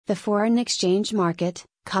The foreign exchange market,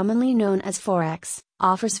 commonly known as Forex,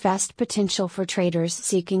 offers vast potential for traders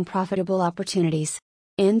seeking profitable opportunities.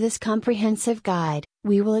 In this comprehensive guide,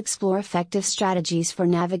 we will explore effective strategies for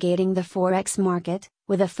navigating the Forex market,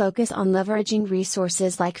 with a focus on leveraging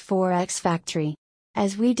resources like Forex Factory.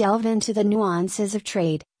 As we delve into the nuances of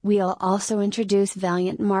trade, we'll also introduce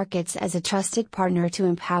Valiant Markets as a trusted partner to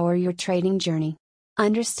empower your trading journey.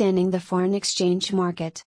 Understanding the foreign exchange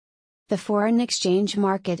market. The foreign exchange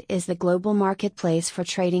market is the global marketplace for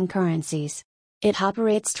trading currencies. It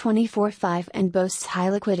operates 24/5 and boasts high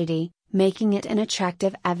liquidity, making it an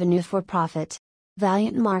attractive avenue for profit.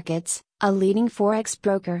 Valiant Markets, a leading Forex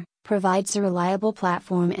broker, provides a reliable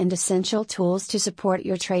platform and essential tools to support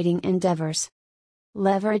your trading endeavors.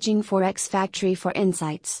 Leveraging Forex Factory for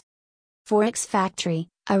insights. Forex Factory,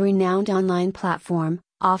 a renowned online platform,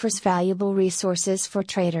 offers valuable resources for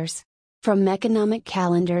traders. From economic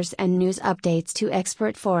calendars and news updates to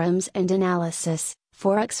expert forums and analysis,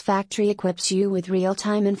 Forex Factory equips you with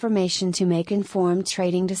real-time information to make informed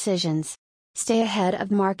trading decisions. Stay ahead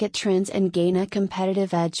of market trends and gain a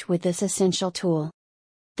competitive edge with this essential tool.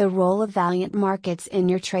 The role of Valiant Markets in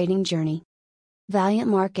your trading journey. Valiant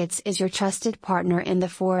Markets is your trusted partner in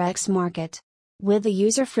the Forex market. With a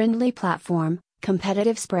user-friendly platform,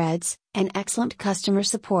 competitive spreads, and excellent customer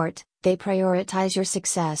support, they prioritize your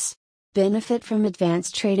success. Benefit from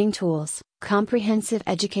advanced trading tools, comprehensive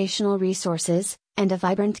educational resources, and a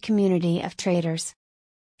vibrant community of traders.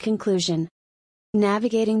 Conclusion.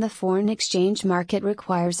 Navigating the foreign exchange market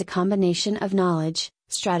requires a combination of knowledge,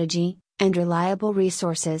 strategy, and reliable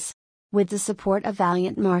resources. With the support of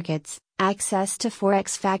Valiant Markets, access to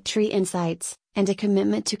Forex Factory insights, and a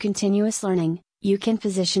commitment to continuous learning, you can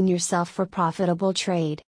position yourself for profitable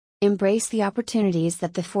trade. Embrace the opportunities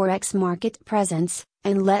that the Forex market presents,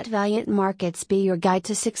 and let Valiant Markets be your guide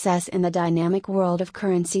to success in the dynamic world of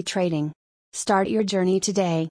currency trading. Start your journey today.